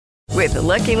With the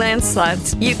Lucky Land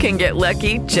Slots, you can get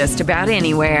lucky just about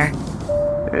anywhere.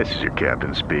 This is your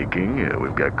captain speaking.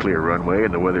 We've got clear runway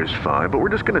and the weather's fine, but we're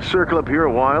just going to circle up here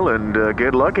a while and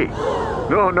get lucky.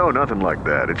 No, nothing like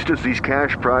that. It's just these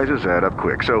cash prizes add up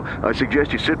quick. So I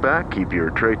suggest you sit back, keep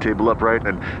your tray table upright,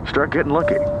 and start getting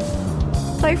lucky.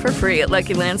 Play for free at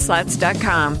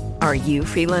LuckyLandSlots.com. Are you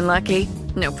feeling lucky?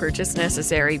 No purchase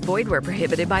necessary. Void where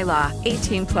prohibited by law.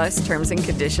 18+ terms and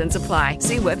conditions apply.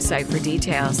 See website for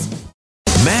details.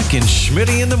 Mac and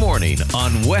Shmitty in the morning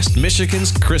on West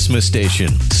Michigan's Christmas station,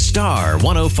 Star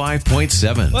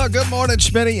 105.7. Well, good morning,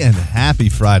 Shmitty, and happy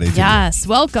Friday to you. Yes,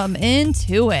 welcome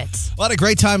into it. Well, I had a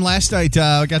great time last night.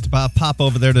 I got to pop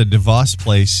over there to DeVos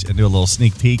Place and do a little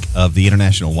sneak peek of the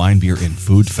International Wine, Beer, and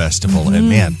Food Festival. And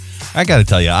man, I got to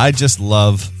tell you, I just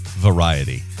love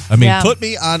variety. I mean, put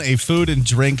me on a food and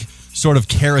drink sort of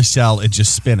carousel and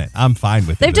just spin it. I'm fine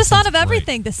with it. They've just thought of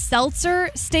everything. The seltzer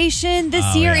station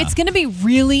this year, it's going to be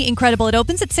really incredible. It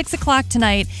opens at 6 o'clock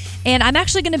tonight, and I'm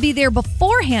actually going to be there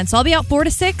beforehand. So I'll be out 4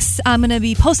 to 6. I'm going to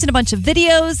be posting a bunch of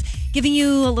videos, giving you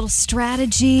a little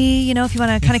strategy, you know, if you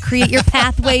want to kind of create your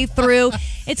pathway through.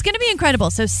 It's going to be incredible.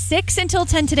 So 6 until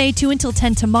 10 today, 2 until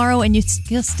 10 tomorrow, and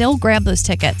you'll still grab those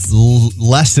tickets.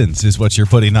 Lessons is what you're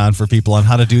putting on for people on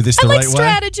how to do this the right way.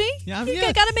 Strategy. Yeah, you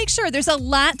got to make sure. There's a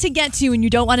lot to get to, and you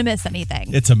don't want to miss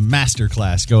anything. It's a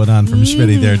masterclass going on from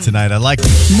Shmitty there tonight. I like it.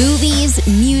 Movies,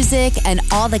 music, and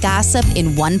all the gossip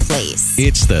in one place.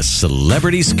 It's the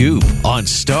Celebrity Scoop on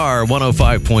Star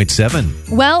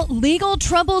 105.7. Well, legal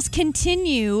troubles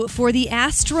continue for the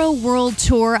Astro World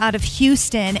Tour out of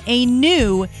Houston. A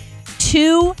new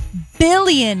 $2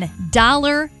 billion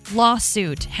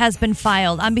lawsuit has been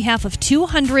filed on behalf of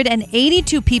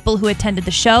 282 people who attended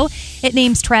the show. It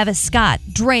names Travis Scott,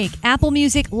 Drake, Apple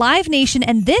Music, Live Nation,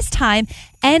 and this time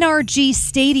NRG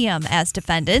Stadium as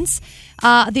defendants.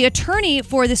 The attorney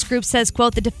for this group says,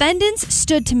 quote, the defendants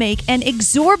stood to make an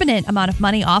exorbitant amount of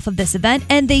money off of this event,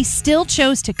 and they still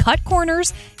chose to cut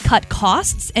corners, cut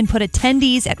costs, and put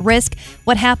attendees at risk.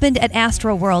 What happened at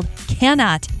Astro World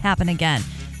cannot happen again.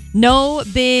 No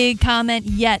big comment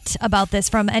yet about this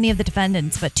from any of the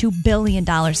defendants, but $2 billion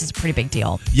is a pretty big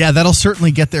deal. Yeah, that'll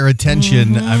certainly get their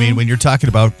attention. I mean, when you're talking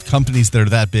about companies that are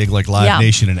that big like Live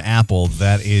Nation and Apple,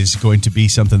 that is going to be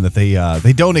something that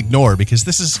they don't ignore, because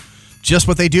this is just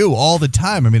what they do all the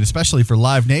time. I mean, especially for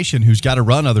Live Nation, who's got to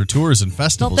run other tours and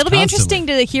festivals. Well, it'll be interesting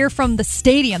to hear from the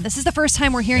stadium. This is the first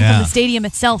time we're hearing from the stadium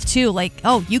itself, too. Like,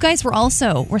 oh, you guys were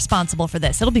also responsible for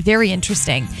this. It'll be very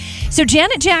interesting. So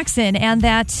Janet Jackson and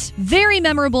that very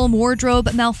memorable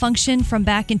wardrobe malfunction from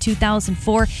back in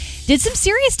 2004 did some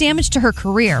serious damage to her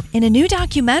career. In a new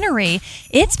documentary,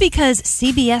 it's because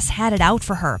CBS had it out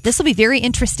for her. This will be very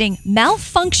interesting.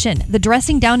 Malfunction, the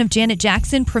dressing down of Janet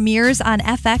Jackson, premieres on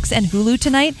FX and Hulu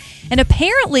tonight, and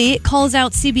apparently it calls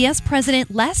out CBS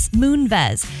president Les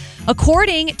Moonves.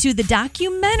 According to the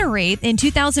documentary, in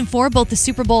 2004, both the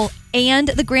Super Bowl and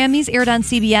the Grammys aired on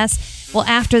CBS. Well,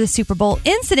 after the Super Bowl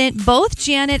incident, both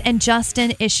Janet and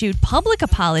Justin issued public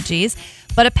apologies,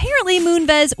 but apparently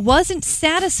Moonves wasn't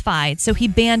satisfied, so he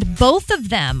banned both of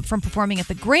them from performing at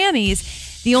the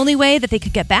Grammys. The only way that they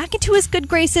could get back into his good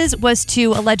graces was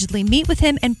to allegedly meet with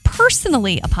him and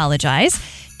personally apologize.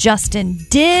 Justin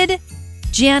did.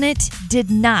 Janet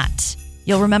did not.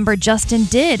 You'll remember Justin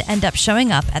did end up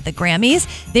showing up at the Grammys.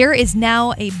 There is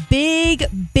now a big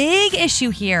issue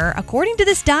here. According to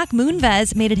this doc,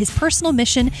 Moonves made it his personal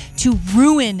mission to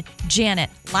ruin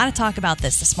Janet. A lot of talk about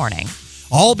this morning.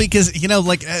 All because, you know,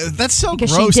 like, that's so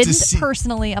because gross she to see. didn't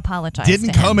personally apologize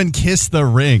Didn't to him. come and kiss the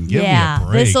ring. Give me a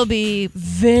break. This will be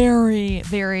very,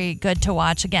 very good to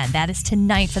watch. Again, that is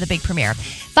tonight for the big premiere.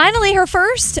 Finally, her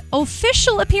first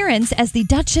official appearance as the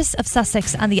Duchess of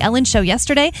Sussex on The Ellen Show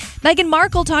yesterday. Meghan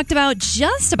Markle talked about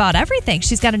just about everything.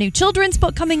 She's got a new children's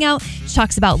book coming out. She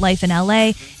talks about life in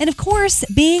L.A. and, of course,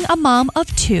 being a mom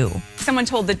of two. Someone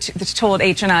told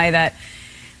H and I that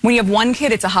when you have one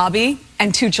kid, it's a hobby,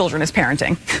 and 2 children is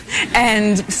parenting.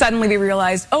 And suddenly we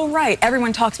realized, oh, right,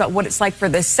 everyone talks about what it's like for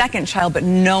the second child, but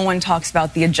no one talks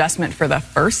about the adjustment for the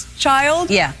first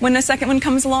child when the second one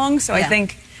comes along. So I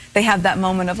think they have that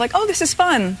moment of like, oh, this is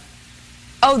fun.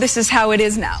 Oh, this is how it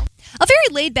is now. A very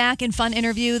laid-back and fun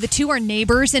interview. The two are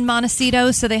neighbors in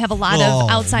Montecito, so they have a lot of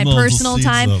outside personal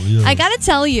time. Yes. I got to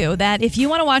tell you that if you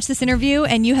want to watch this interview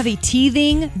and you have a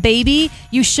teething baby,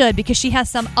 you should, because she has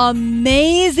some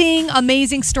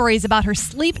amazing stories about her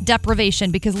sleep deprivation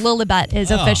because Lilibet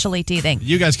is officially teething.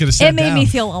 You guys could have sat down. It made me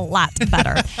feel a lot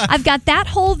better. I've got that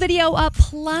whole video up,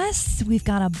 plus we've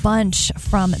got a bunch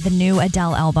from the new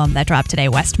Adele album that dropped today.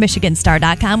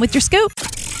 WestMichiganStar.com with your scoop.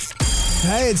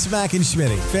 Hey, it's Mac and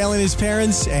Shmitty, failing his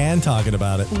parents and talking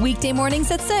about it. Weekday mornings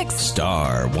at 6.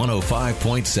 Star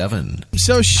 105.7.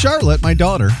 So Charlotte, my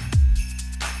daughter,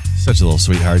 such a little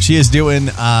sweetheart. She is doing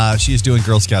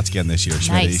Girl Scouts again this year, Shmitty.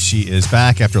 Nice. She is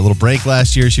back after a little break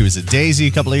last year. She was a Daisy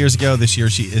a couple of years ago. This year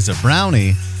she is a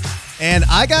Brownie. And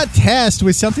I got tasked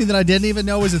with something that I didn't even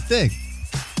know was a thing.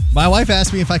 My wife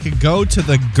asked me if I could go to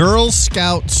the Girl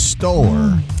Scout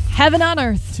store Heaven on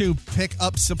earth. to pick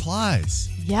up supplies.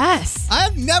 Yes.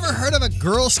 I've never heard of a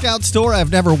Girl Scout store.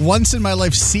 I've never once in my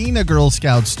life seen a Girl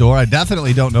Scout store. I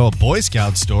definitely don't know of Boy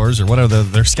Scout stores or whatever.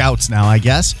 They're scouts now, I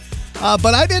guess.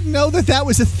 But I didn't know that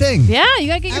was a thing. Yeah, you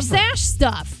got to get your sash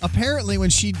stuff. Apparently,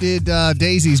 when she did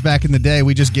Daisies back in the day,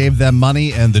 we just gave them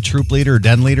money, and the troop leader,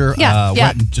 den leader,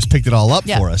 went and just picked it all up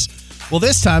for us. Well,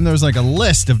 this time there was like a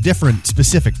list of different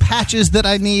specific patches that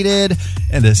I needed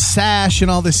and a sash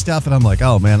and all this stuff. And I'm like,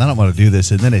 oh, man, I don't want to do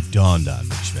this. And then it dawned on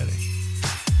me, Shmitty.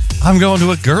 I'm going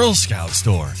to a Girl Scout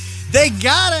store. They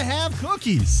got to have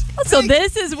cookies. So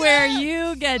this is where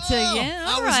you get to,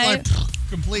 I was like,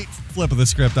 complete flip of the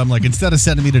script. I'm like, instead of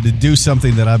sending me to do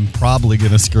something that I'm probably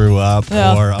going to screw up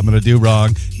or I'm going to do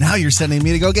wrong, now you're sending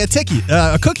me to go get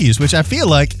cookies, which I feel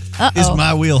like is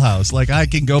my wheelhouse. Like, I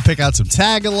can go pick out some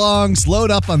tag-alongs, load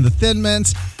up on the Thin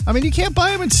Mints. I mean, you can't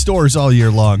buy them in stores all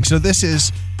year long, so this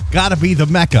is got to be the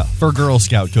mecca for Girl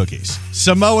Scout cookies.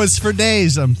 Samoa's for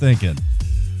days, I'm thinking.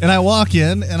 And I walk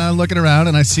in, and I'm looking around,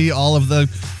 and I see all of the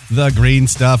green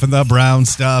stuff and the brown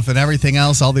stuff and everything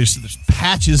else. All these there's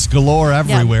patches galore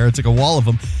everywhere. It's like a wall of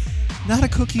them. Not a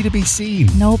cookie to be seen.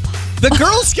 Nope. The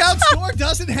Girl Scout store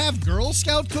doesn't have Girl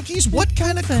Scout cookies? What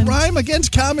kind of crime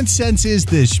against common sense is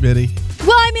this, Shmitty?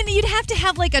 Well, I mean, you'd have to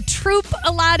have like a troop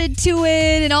allotted to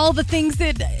it and all the things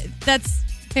that's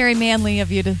very manly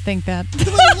of you to think that.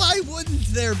 Well, why wouldn't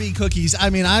there be cookies?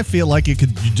 I mean, I feel like you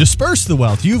could disperse the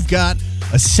wealth. You've got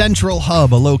a central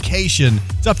hub, a location.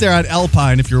 It's up there on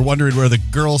Alpine if you're wondering where the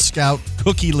Girl Scout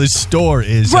cookieless store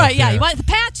is. Right, yeah. You want the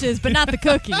patches, but not the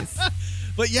cookies.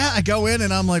 But yeah, I go in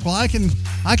and I'm like, well, I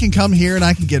can come here and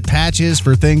I can get patches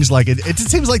for things like it. It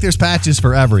seems like there's patches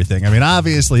for everything. I mean,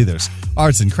 obviously there's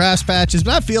arts and crafts patches,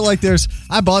 but I feel like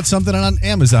I bought something on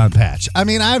Amazon patch. I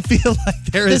mean, I feel like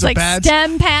there's a like patch.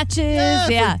 STEM patches.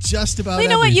 Yeah. For just about well, you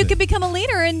know everything. what? You could become a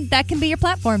leader and that can be your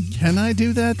platform. Can I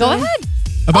do that? Go though? ahead.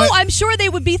 I'm sure they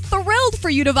would be thrilled for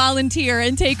you to volunteer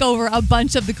and take over a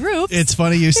bunch of the groups. It's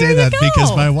funny you say that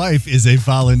because my wife is a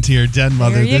volunteer den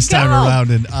mother this time around,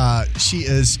 and she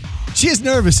is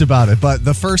nervous about it. But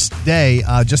the first day,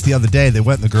 just the other day, they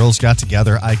went and the girls got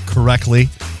together. I correctly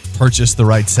purchased the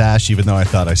right sash, even though I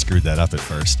thought I screwed that up at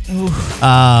first.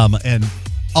 And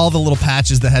all the little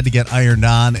patches that had to get ironed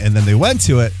on, and then they went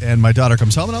to it, and my daughter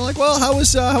comes home, and I'm like, well, how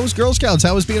was Girl Scouts?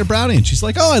 How was being a Brownie? And she's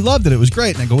like, oh, I loved it. It was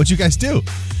great. And I go, what'd you guys do?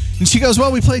 And she goes, well,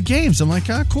 we played games. I'm like,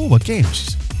 cool. What games?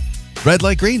 She's, red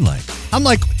light, green light. I'm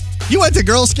like, you went to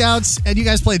Girl Scouts and you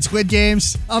guys played Squid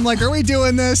Games. I'm like, are we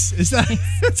doing this? Is that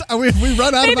we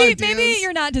run out of ideas? Maybe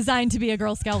you're not designed to be a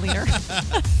Girl Scout leader.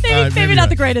 maybe not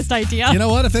the greatest idea. You know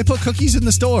what? If they put cookies in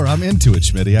the store, I'm into it,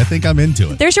 Shmitty. I think I'm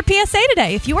into it. There's your PSA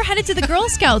today. If you are headed to the Girl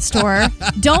Scout store,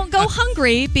 don't go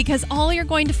hungry because all you're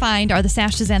going to find are the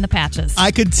sashes and the patches.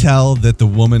 I could tell that the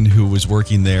woman who was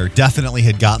working there definitely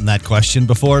had gotten that question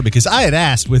before because I had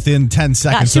asked within 10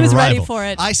 seconds she was of arrival. ready for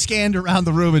it. I scanned around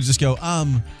the room and just go,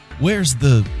 Where's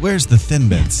the Thin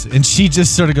Mints? And she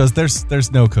just sort of goes,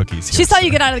 there's no cookies here. She saw you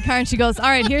get out of the car and she goes, all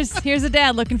right, here's a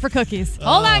dad looking for cookies.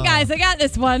 Hold on, guys, I got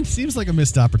this one. Seems like a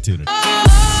missed opportunity.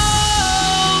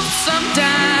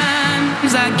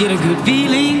 Sometimes I get a good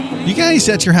feeling. You guys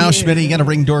at your house, Shmitty, you got a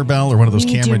Ring doorbell or one of those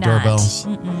camera doorbells?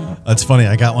 That's funny.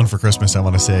 I got one for Christmas, I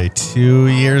want to say 2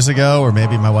 years ago, or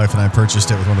maybe my wife and I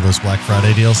purchased it with one of those Black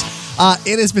Friday deals.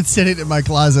 It has been sitting in my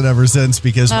closet ever since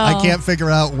because I can't figure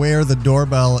out where the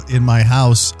doorbell in my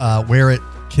house, where it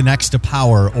connects to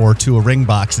power or to a Ring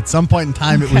box. At some point in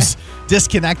time, it was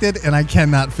disconnected, and I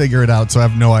cannot figure it out, so I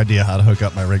have no idea how to hook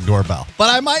up my Ring doorbell. But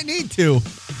I might need to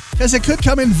because it could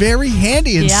come in very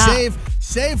handy and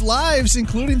save lives,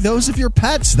 including those of your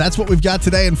pets. That's what we've got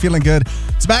today and Feeling Good.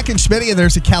 It's Mac and Shmitty, and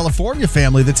there's a California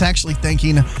family that's actually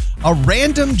thanking a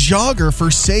random jogger for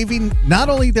saving not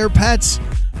only their pets,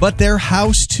 but their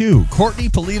house, too. Courtney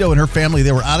Polito and her family,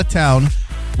 they were out of town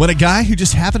when a guy who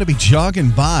just happened to be jogging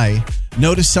by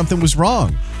noticed something was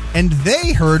wrong. And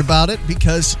they heard about it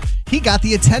because he got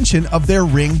the attention of their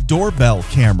Ring doorbell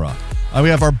camera. We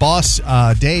have our boss,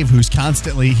 Dave, who's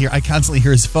constantly here. I constantly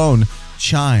hear his phone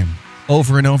chime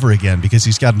over and over again because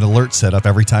he's got an alert set up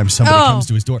every time somebody comes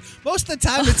to his door. Most of the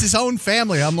time, it's his own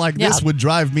family. I'm like, this would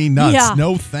drive me nuts. Yeah.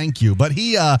 No, thank you. But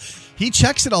he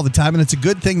checks it all the time, and it's a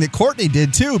good thing that Courtney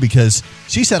did, too, because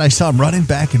she said, I saw him running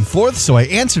back and forth, so I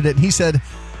answered it, and he said,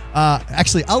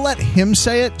 actually, I'll let him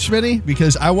say it, Shmitty,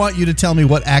 because I want you to tell me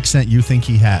what accent you think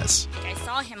he has. I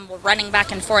saw him running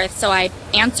back and forth, so I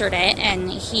answered it, and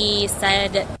he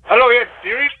said, hello, yeah, do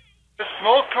you read the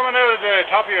smoke coming out of the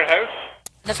top of your house?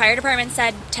 The fire department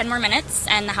said 10 more minutes,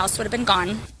 and the house would have been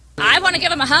gone. I want to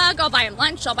give him a hug. I'll buy him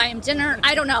lunch. I'll buy him dinner.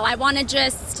 I don't know. I want to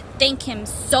just thank him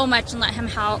so much and let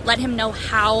him know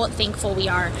how thankful we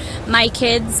are. My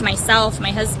kids, myself,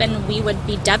 my husband, we would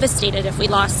be devastated if we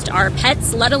lost our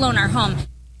pets, let alone our home.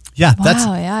 Yeah,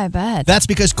 I bet. That's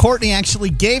because Courtney actually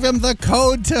gave him the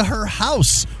code to her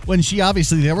house when they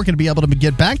weren't going to be able to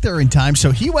get back there in time.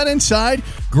 So he went inside,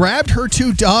 grabbed her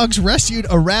 2 dogs, rescued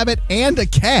a rabbit and a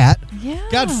cat,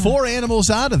 got 4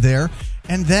 animals out of there,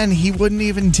 and then he wouldn't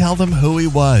even tell them who he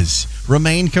was.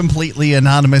 Remained completely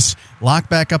anonymous,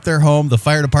 locked back up their home. The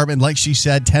fire department, like she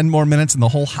said, 10 more minutes and the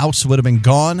whole house would have been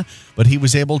gone. But he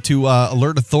was able to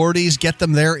alert authorities, get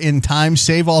them there in time,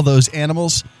 save all those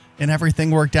animals. And everything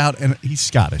worked out, and he's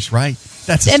Scottish, right?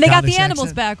 And they got the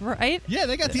animals back, right? Yeah,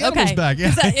 they got the animals back.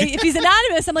 Yeah. If he's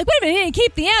anonymous, I'm like, wait a minute, he didn't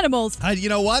keep the animals. You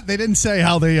know what? They didn't say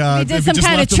how they did some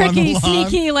kind of tricky,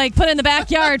 sneaky, like put in the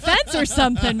backyard fence or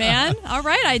something, man. All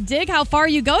right, I dig how far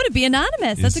you go to be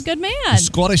anonymous. That's a good man.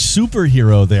 Scottish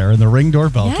superhero there in the Ring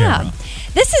doorbell camera.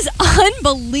 This is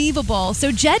unbelievable.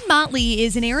 So Jed Motley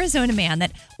is an Arizona man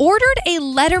that ordered a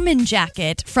Letterman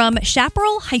jacket from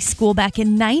Chaparral High School back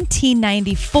in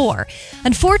 1994.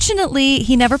 Unfortunately,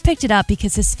 he never picked it up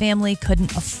because his family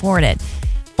couldn't afford it.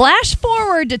 Flash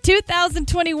forward to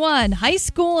 2021. High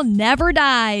school never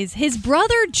dies. His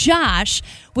brother Josh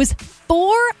was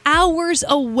 4 hours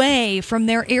away from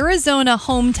their Arizona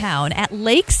hometown at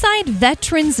Lakeside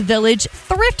Veterans Village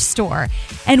thrift store.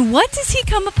 And what does he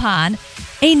come upon?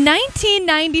 A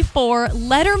 1994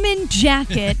 Letterman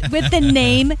jacket with the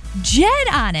name Jed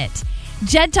on it.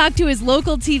 Jed talked to his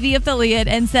local TV affiliate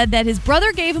and said that his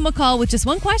brother gave him a call with just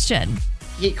one question.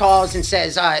 He calls and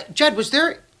says, Jed, was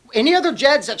there any other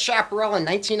Jeds at Chaparral in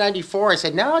 1994? I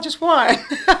said, no, just one.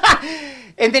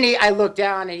 And then I looked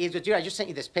down and he said, dude, I just sent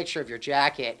you this picture of your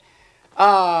jacket.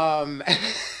 I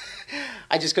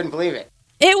just couldn't believe it.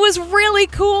 It was really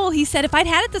cool. He said, if I'd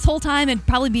had it this whole time, it'd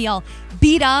probably be all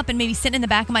beat up and maybe sitting in the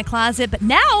back of my closet. But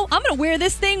now I'm going to wear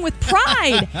this thing with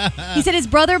pride. He said his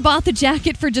brother bought the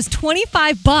jacket for just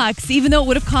 $25, even though it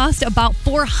would have cost about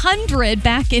 $400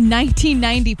 back in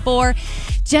 1994.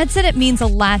 Jed said it means a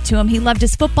lot to him. He loved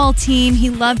his football team. He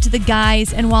loved the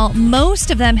guys. And while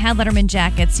most of them had Letterman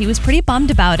jackets, he was pretty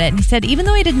bummed about it. And he said, even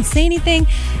though he didn't say anything,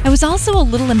 I was also a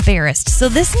little embarrassed. So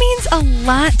this means a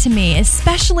lot to me,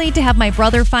 especially to have my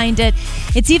brother find it.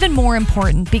 It's even more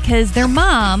important because their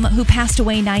mom, who passed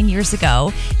away 9 years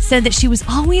ago, said that she was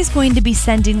always going to be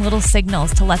sending little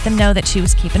signals to let them know that she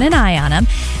was keeping an eye on him.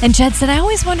 And Jed said, I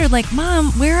always wondered, like,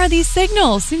 Mom, where are these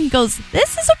signals? And he goes,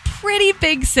 this is a pretty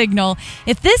big signal.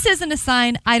 If this isn't a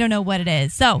sign, I don't know what it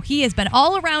is. So he has been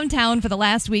all around town for the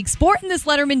last week sporting this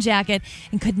Letterman jacket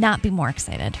and could not be more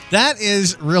excited. That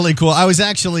is really cool. I was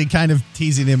actually kind of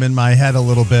teasing him in my head a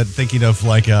little bit, thinking of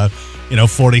like a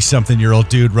 40-something-year-old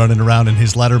dude running around in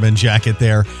his Letterman jacket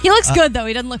there. He looks good, though.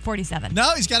 He doesn't look 47.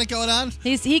 No, he's got it going on.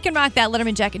 He can rock that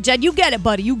Letterman jacket. Jed, you get it,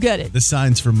 buddy. You get it. The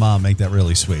signs from Mom make that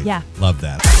really sweet. Yeah. Love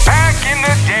that. Back in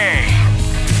the day.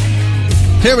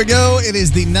 Here we go. It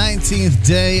is the 19th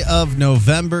day of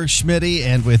November, Shmitty,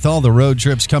 and with all the road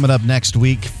trips coming up next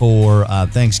week for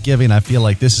Thanksgiving, I feel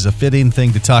like this is a fitting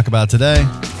thing to talk about today.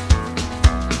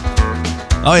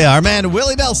 Oh, yeah, our man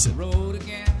Willie Nelson.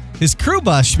 His crew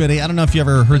bus, Shmitty, I don't know if you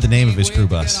ever heard the name of his crew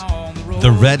bus.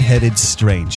 The Red-Headed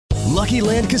Strange. Lucky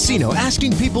Land Casino,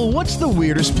 asking people, what's the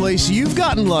weirdest place you've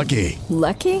gotten lucky?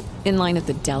 Lucky? In line at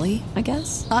the deli, I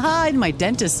guess? Aha, in my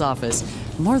dentist's office.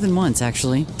 More than once,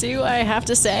 actually. Do I have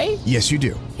to say? Yes, you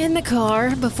do. In the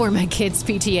car before my kids'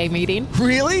 PTA meeting.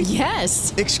 Really?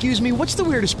 Yes. Excuse me, what's the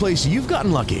weirdest place you've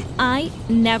gotten lucky? I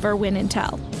never win and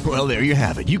tell. Well, there you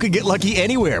have it. You can get lucky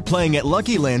anywhere, playing at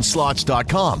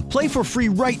LuckyLandSlots.com. Play for free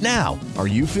right now. Are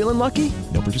you feeling lucky?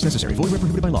 No purchase necessary. Void where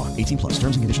prohibited by law. 18+.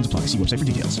 Terms and conditions apply. See website for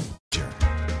details.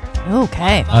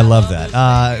 Okay. I love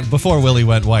that. Before Willie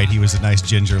went white, he was a nice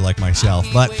ginger like myself.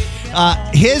 But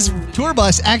his tour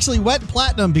bus actually went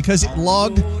platinum because it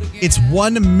logged its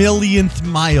 1 millionth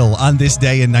mile on this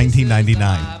day in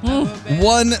 1999.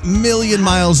 1 million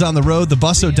miles on the road. The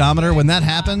bus odometer, when that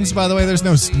happens, by the way, there's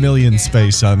no million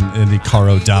space in the car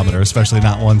odometer, especially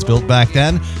not ones built back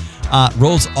then.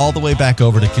 rolls all the way back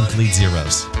over to complete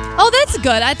zeros. Oh, that's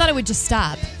good. I thought it would just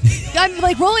stop. I'm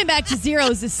like rolling back to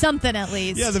zeros is something at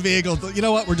least. Yeah, the vehicle. You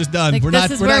know what? We're just done. Like, we're this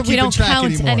not. is We're where not we keeping don't track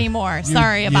count anymore.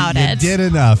 Sorry about it. You did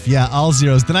enough. Yeah, all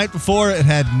zeros. The night before, it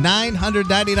had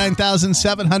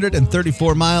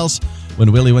 999,734 miles.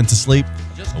 When Willie went to sleep,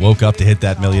 I woke up to hit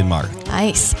that million mark.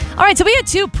 Nice. All right, so we had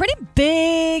two pretty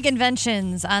big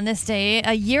inventions on this day,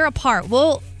 a year apart.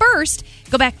 Well, first,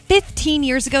 go back 15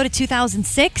 years ago to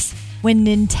 2006 when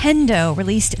Nintendo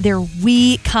released their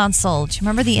Wii console. Do you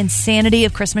remember the insanity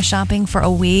of Christmas shopping for a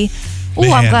Wii?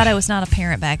 Oh, I'm glad I was not a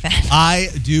parent back then. I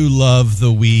do love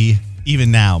the Wii.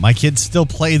 Even now, my kids still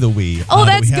play the Wii. Oh,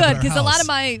 that's good, because a lot of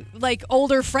my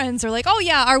older friends are like, oh,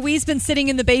 yeah, our Wii's been sitting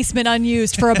in the basement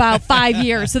unused for about 5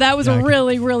 years. So that was a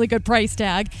really, really good price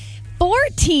tag.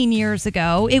 14 years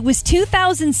ago, it was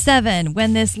 2007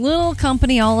 when this little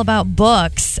company all about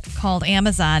books called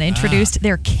Amazon introduced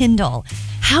their Kindle.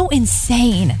 How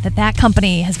insane that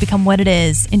company has become what it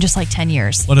is in just like 10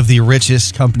 years. One of the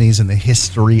richest companies in the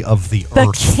history of the earth.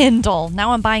 The Kindle.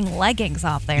 Now I'm buying leggings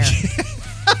off there.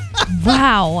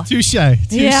 Wow. Touche.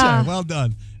 Yeah. Well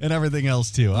done. And everything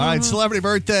else, too. All right, celebrity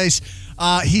birthdays.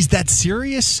 He's that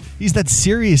serious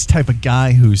type of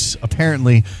guy who's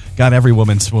apparently got every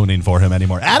woman swooning for him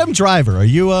anymore. Adam Driver. Are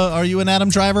you an Adam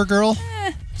Driver girl?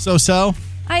 So?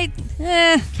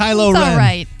 Kylo Ren. All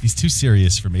right. He's too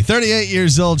serious for me. 38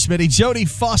 years old, Shmitty. Jodie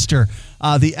Foster,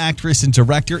 the actress and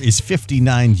director, is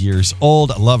 59 years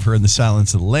old. I love her in The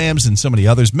Silence of the Lambs and so many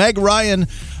others. Meg Ryan,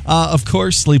 of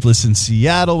course, Sleepless in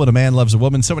Seattle, When a Man Loves a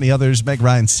Woman, so many others. Meg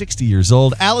Ryan, 60 years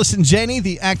old. Allison Janney,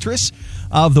 the actress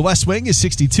of The West Wing, is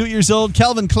 62 years old.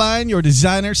 Calvin Klein, your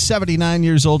designer, 79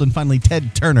 years old. And finally,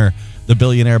 Ted Turner, the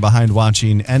billionaire behind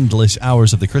watching endless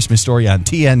hours of The Christmas Story on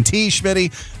TNT.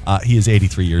 Shmitty, he is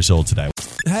 83 years old today.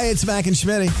 Hey, it's Mac and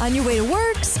Shmitty. On your way to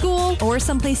work, school, or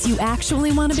someplace you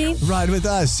actually want to be? Ride with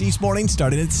us each morning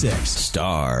starting at 6.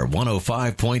 Star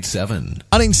 105.7.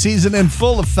 Hunting season in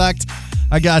full effect.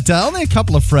 I got only a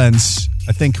couple of friends,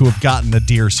 I think, who have gotten a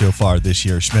deer so far this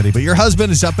year, Shmitty. But your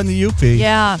husband is up in the UP.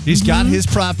 Yeah. He's got his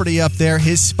property up there,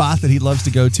 his spot that he loves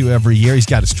to go to every year. He's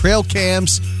got his trail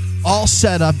cams all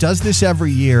set up, does this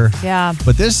every year. Yeah.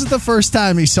 But this is the first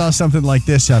time he saw something like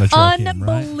this on a trail cam,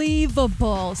 right?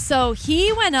 Unbelievable. So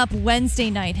he went up Wednesday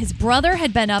night. His brother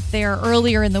had been up there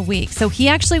earlier in the week. So he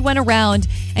actually went around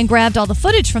and grabbed all the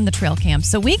footage from the trail cam.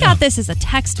 So we got this as a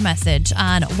text message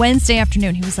on Wednesday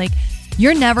afternoon. He was like,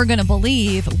 you're never going to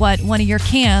believe what one of your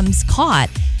cams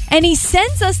caught. And he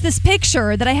sends us this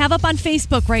picture that I have up on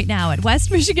Facebook right now at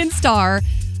West Michigan Star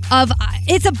of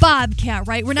it's a bobcat,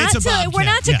 right? We're not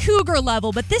to cougar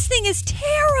level, but this thing is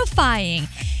terrifying.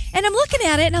 And I'm looking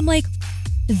at it and I'm like,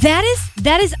 that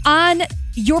is on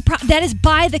your that is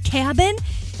by the cabin.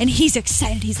 And he's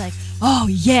excited. He's like, oh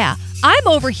yeah, I'm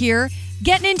over here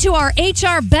getting into our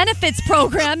HR benefits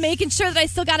program, making sure that I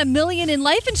still got $1 million in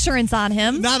life insurance on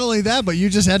him. Not only that, but you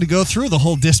just had to go through the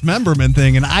whole dismemberment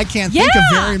thing, and I can't think of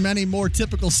very many more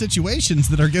typical situations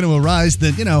that are going to arise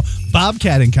than,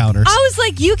 bobcat encounters. I was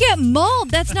like, you get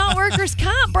mauled. That's not workers'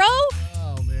 comp, bro.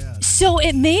 Oh, man. So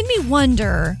it made me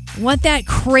wonder what that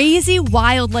crazy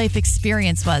wildlife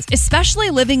experience was,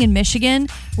 especially living in Michigan,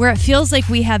 where it feels like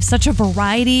we have such a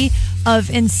variety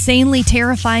of insanely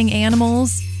terrifying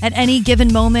animals at any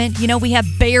given moment. We have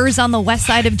bears on the west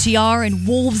side of GR and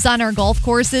wolves on our golf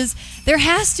courses. There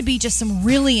has to be just some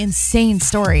really insane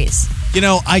stories.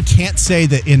 I can't say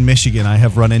that in Michigan I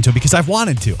have run into, because I've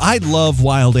wanted to. I love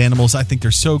wild animals. I think they're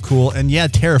so cool and,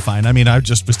 terrifying. I mean, I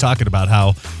just was talking about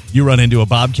how you run into a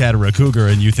bobcat or a cougar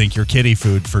and you think you're kitty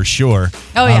food for sure.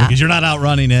 Oh, yeah. Because you're not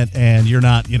outrunning it and you're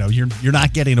not, you're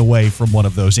not getting away from one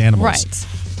of those animals. Right.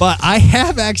 But I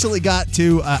have actually got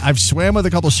to, I've swam with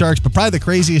a couple sharks, but probably the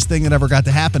craziest thing that ever got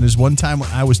to happen is one time when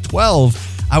I was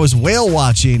 12, I was whale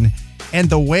watching, and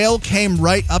the whale came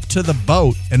right up to the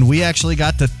boat, and we actually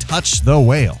got to touch the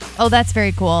whale. Oh, that's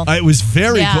very cool. It was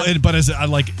very cool, but as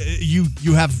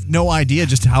you have no idea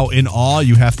just how in awe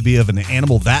you have to be of an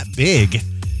animal that big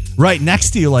right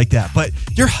next to you like that. But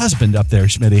your husband up there,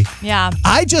 Shmitty. Yeah.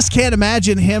 I just can't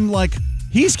imagine him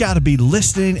he's got to be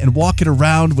listening and walking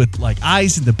around with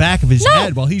eyes in the back of his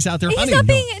head while he's out there hunting.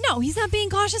 He's not being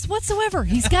cautious whatsoever.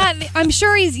 He's got, I'm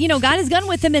sure he's, got his gun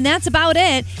with him, and that's about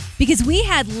it. Because we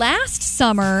had last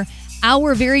summer,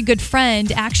 our very good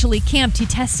friend actually camped. He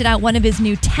tested out one of his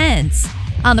new tents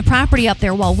on the property up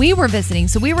there while we were visiting.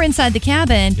 So we were inside the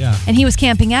cabin and he was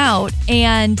camping out.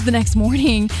 And the next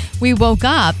morning we woke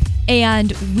up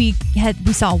and we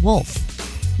saw a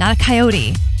wolf. not a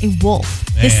coyote, a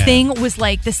wolf. Man. This thing was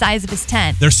like the size of his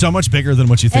tent. They're so much bigger than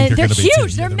what you think And they're they're going to be.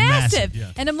 huge. They're massive.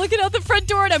 Yeah. And I'm looking out the front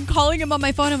door and I'm calling him on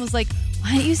my phone and was like,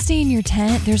 why don't you stay in your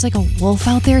tent? There's like a wolf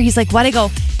out there. He's like, what? I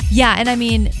go, yeah. And I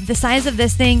mean, the size of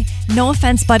this thing, no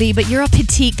offense, buddy, but you're a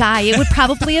petite guy. It would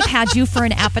probably have had you for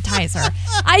an appetizer.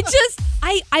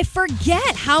 I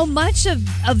forget how much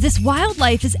of this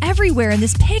wildlife is everywhere. And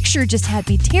this picture just had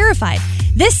me terrified.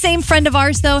 This same friend of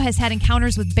ours, though, has had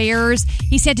encounters with bears.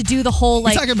 He's had to do the whole,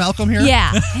 like... You talking Malcolm here?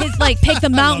 Yeah. His, like, pick the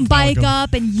mountain bike Malcolm.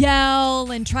 up and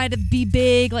yell and try to be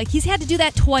big. Like, he's had to do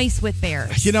that twice with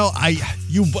bears. You know,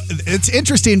 it's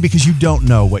interesting because you don't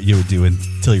know what you would do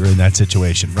until you're in that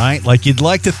situation, right? Like, you'd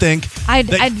like to think...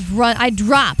 I'd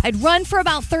run for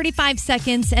about 35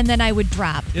 seconds, and then I would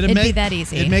drop. It'd be that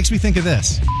easy. It makes me think of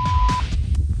this.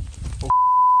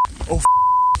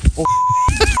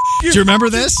 Do you remember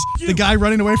this? The guy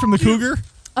running away from the cougar?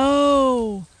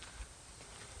 Oh.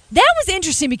 That was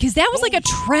interesting because that was like a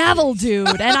travel dude,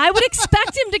 and I would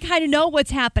expect him to kind of know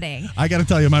what's happening. I got to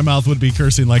tell you, my mouth would be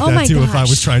cursing like that, too, if I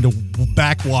was trying to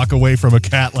backwalk away from a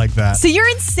cat like that. So your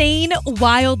insane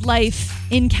wildlife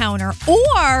encounter,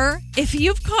 or if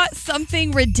you've caught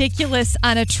something ridiculous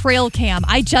on a trail cam.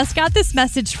 I just got this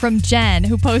message from Jen,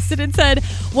 who posted and said,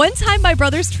 one time my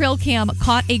brother's trail cam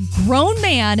caught a grown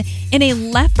man in a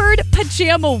leopard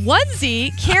pajama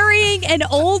onesie carrying an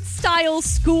old-style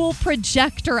school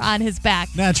projector on his back.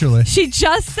 Naturally. She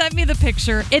just sent me the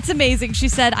picture. It's amazing. She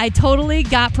said, I totally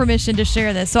got permission to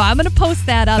share this. So I'm going to post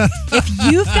that up. If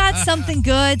you've got something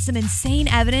good, some insane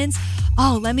evidence,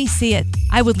 let me see it.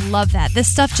 I would love that. This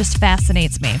stuff just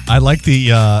fascinates me. I like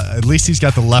the, at least he's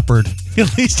got the leopard.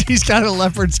 At least he's got a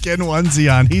leopard skin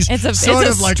onesie on. He's sort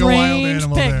of like a wild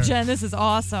animal pick, there. Jen. This is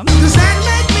awesome. Does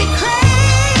that make me crazy?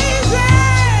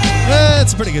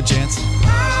 It's a pretty good chance.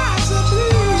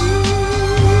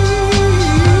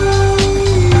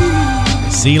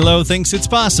 CeeLo thinks it's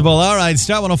possible. All right,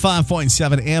 Star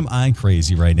 105.7. Am I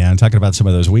crazy right now? I'm talking about some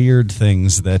of those weird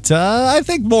things that I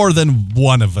think more than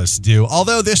one of us do.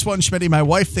 Although this one, Shmitty, my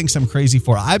wife thinks I'm crazy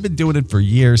for. I've been doing it for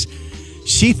years.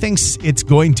 She thinks it's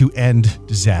going to end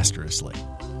disastrously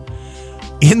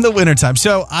in the wintertime.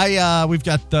 So we've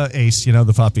got the Ace,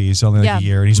 the puppy. He's only like a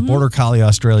year, and he's a border collie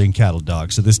Australian cattle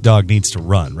dog. So this dog needs to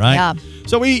run, right? Yeah.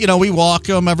 So we walk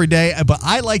him every day, but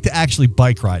I like to actually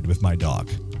bike ride with my dog.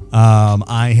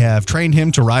 I have trained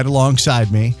him to ride alongside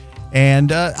me, and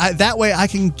that way I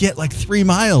can get like 3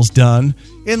 miles done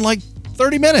in like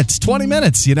 30 minutes, 20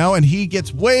 minutes, and he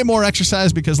gets way more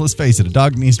exercise because, let's face it, a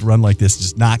dog needs to run like this,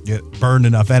 just not get burned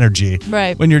enough energy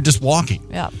when you're just walking.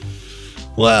 Yeah.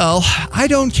 Well, I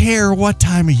don't care what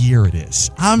time of year it is.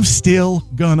 I'm still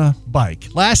gonna bike.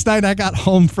 Last night I got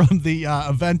home from the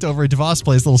event over at DeVos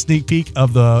Place, a little sneak peek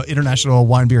of the International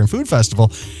Wine, Beer, and Food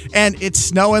Festival, and it's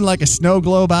snowing like a snow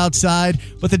globe outside,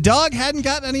 but the dog hadn't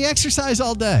gotten any exercise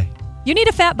all day. You need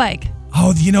a fat bike.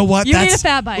 Oh, you know what? You need a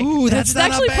fat bike. Ooh, that's it's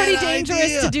not actually a bad pretty dangerous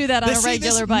idea to do that on a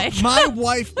regular bike. My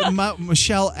wife,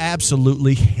 Michelle,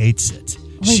 absolutely hates it.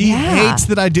 Well, She hates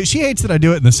that I do. She hates that I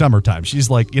do it in the summertime. She's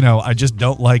like, I just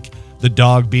don't like the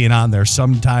dog being on there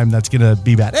sometime. That's going to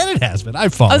be bad. And it has been.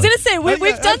 I've fallen. I was going to say,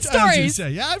 we've done stories.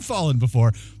 I've fallen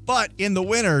before. But in the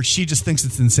winter, she just thinks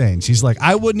it's insane. She's like,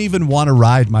 I wouldn't even want to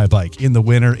ride my bike in the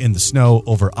winter, in the snow,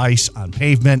 over ice, on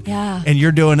pavement. Yeah. And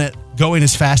you're doing it, going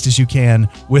as fast as you can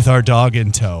with our dog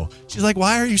in tow. She's like,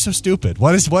 why are you so stupid?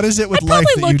 What is it with life that you don't like?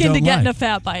 I'd probably look into getting a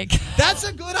fat bike. That's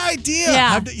a good idea.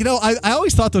 Yeah. I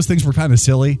always thought those things were kind of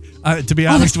silly, to be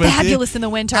honest with you. Fabulous in the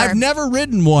winter. I've never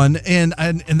ridden one, and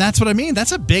that's what I mean.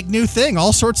 That's a big new thing.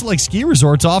 All sorts of like ski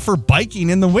resorts offer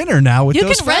biking in the winter now with those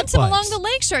You can fat rent them bikes. along the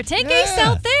lakeshore. Take Ace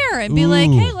out there and be like,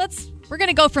 hey, we're going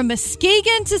to go from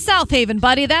Muskegon to South Haven,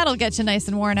 buddy. That'll get you nice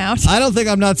and worn out. I don't think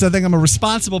I'm nuts. I think I'm a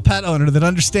responsible pet owner that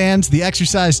understands the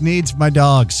exercise needs of my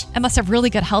dogs. I must have really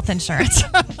good health insurance.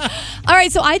 All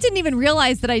right, so I didn't even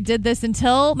realize that I did this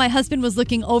until my husband was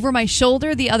looking over my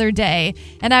shoulder the other day,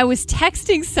 and I was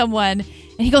texting someone,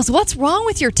 and he goes, what's wrong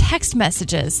with your text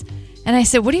messages? And I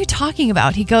said, what are you talking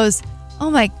about? He goes,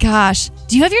 oh my gosh,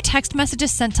 do you have your text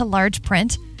messages sent to large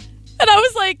print? And I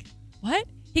was like, what?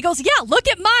 He goes, yeah, look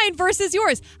at mine versus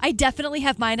yours. I definitely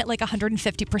have mine at like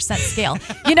 150% scale.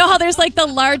 You know how there's like the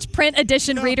large print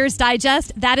edition Reader's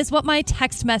Digest? That is what my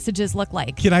text messages look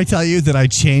like. Can I tell you that I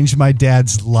changed my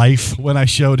dad's life when I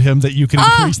showed him that you can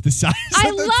increase the size I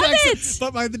of the love text?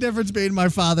 it. But the difference being my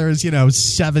father is,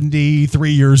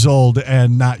 73 years old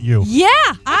and not you. Yeah,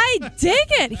 I dig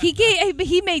it.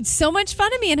 He made so much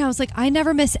fun of me, and I was like, I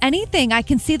never miss anything. I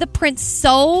can see the print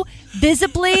so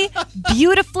visibly,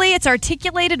 beautifully. It's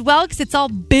articulated well because it's all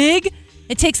big.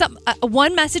 It takes up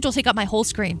one message will take up my whole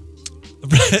screen.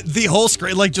 The whole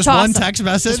screen, like just It's one awesome. text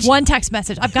message? Just one text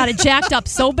message. I've got it jacked up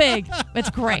so big. It's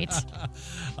great.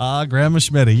 Grandma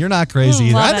Shmitty, you're not crazy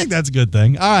either. I think that's a good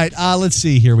thing. All right, let's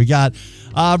see here. We got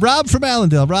Rob from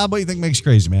Allendale. Rob, what do you think makes you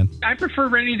crazy, man? I prefer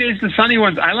rainy days to sunny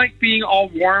ones. I like being all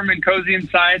warm and cozy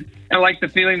inside. I like the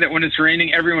feeling that when it's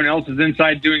raining, everyone else is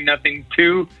inside doing nothing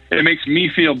too. It makes me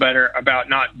feel better about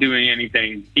not doing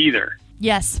anything either.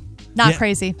 Yes. Not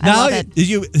crazy. I love it.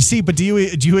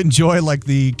 Do you enjoy like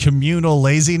the communal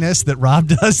laziness that Rob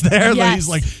does there? Yes. Like, he's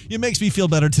like, it makes me feel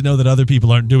better to know that other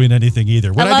people aren't doing anything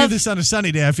either. When I do this on a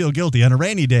sunny day, I feel guilty. On a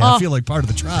rainy day, I feel like part of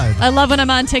the tribe. I love when I'm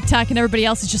on TikTok and everybody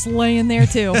else is just laying there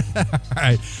too. All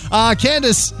right.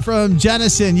 Candace from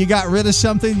Jennison, you got rid of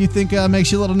something you think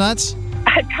makes you a little nuts?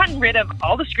 I've gotten rid of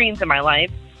all the screens in my life.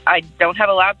 I don't have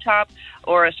a laptop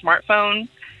or a smartphone.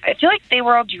 I feel like they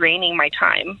were all draining my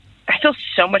time. I feel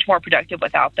so much more productive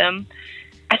without them.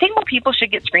 I think more people should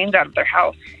get screens out of their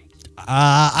house.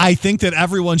 I think that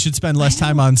everyone should spend less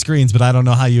time on screens, but I don't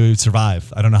know how you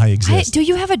survive. I don't know how you exist. Do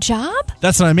you have a job?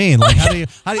 That's what I mean. Like,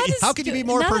 how can you be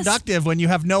more productive when you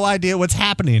have no idea what's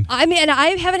happening? I mean, I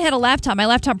haven't had a laptop. My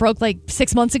laptop broke like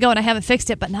 6 months ago and I haven't fixed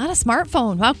it, but not a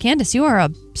smartphone. Wow, Candace, you are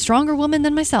a stronger woman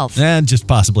than myself. And just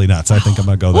possibly nuts. I think I'm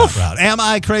going to go that route. Am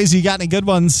I crazy? You got any good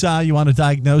ones you want to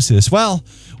diagnosis? Well,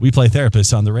 we play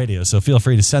therapists on the radio, so feel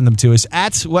free to send them to us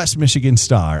at West Michigan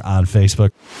Star on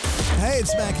Facebook. Hey,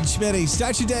 it's Mac and Shmitty.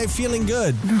 Start your day feeling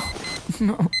good.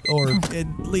 No. Or at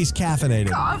least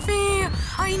caffeinated. Coffee.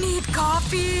 I need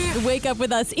coffee. Wake up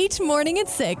with us each morning at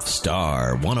 6.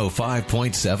 Star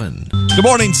 105.7. Good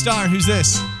morning, Star. Who's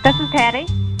this? This is Patty.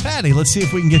 Patty, let's see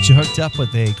if we can get you hooked up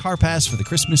with a car pass for the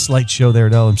Christmas light show there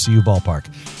at LMCU Ballpark.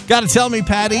 Got to tell me,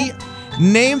 Patty,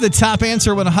 name the top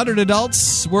answer when 100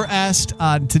 adults were asked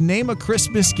to name a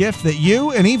Christmas gift that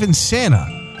you and even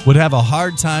Santa would have a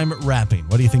hard time wrapping.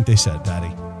 What do you think they said,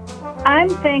 Patty? I'm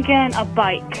thinking a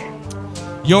bike.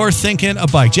 You're thinking a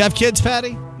bike. Do you have kids,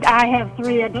 Patty? I have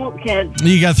 3 adult kids.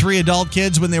 You got 3 adult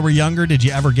kids. When they were younger, did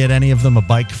you ever get any of them a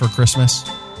bike for Christmas?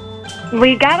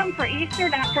 We got them for Easter,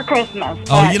 not for Christmas.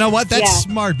 Oh, you know what? That's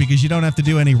smart because you don't have to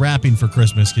do any wrapping for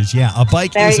Christmas because, a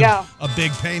bike is a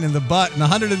big pain in the butt. And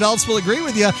 100 adults will agree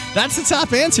with you. That's the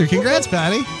top answer. Congrats,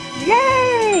 Patty.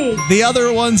 Yay! The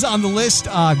other ones on the list,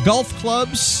 golf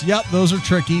clubs. Yep, those are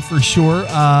tricky for sure.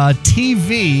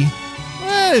 TV.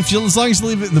 As long as you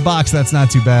leave it in the box, that's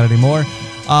not too bad anymore.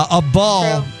 A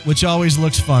ball, which always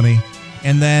looks funny.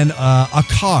 And then a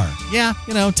car. Yeah,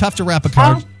 tough to wrap a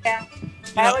car. Oh, yeah.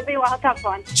 That would be a tough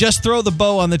one. Just throw the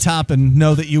bow on the top and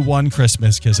know that you won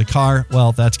Christmas because a car,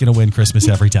 well, that's going to win Christmas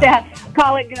every time. Yeah,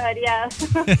 call it good,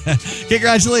 yes.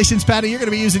 Congratulations, Patty. You're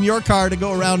going to be using your car to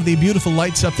go around the beautiful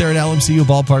lights up there at LMCU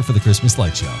Ballpark for the Christmas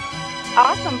light show.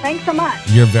 Awesome. Thanks so much.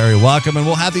 You're very welcome. And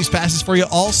we'll have these passes for you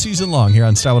all season long here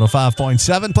on Star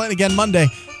 105.7. Playing again Monday.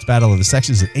 It's Battle of the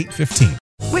Sexes at 8:15.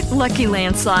 With Lucky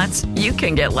Land Slots, you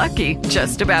can get lucky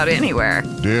just about anywhere.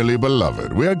 Dearly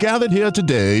beloved, we are gathered here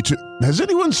today to... Has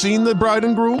anyone seen the bride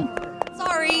and groom?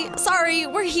 Sorry,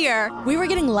 we're here. We were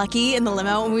getting lucky in the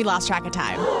limo and we lost track of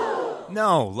time.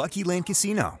 No, Lucky Land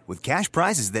Casino, with cash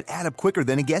prizes that add up quicker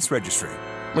than a guest registry.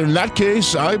 In that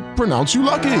case, I pronounce you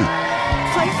lucky.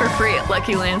 Play for free at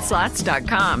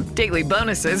LuckyLandSlots.com. Daily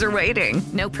bonuses are waiting.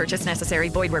 No purchase necessary.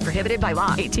 Void where prohibited by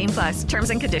law. 18+. Terms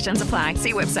and conditions apply.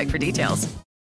 See website for details.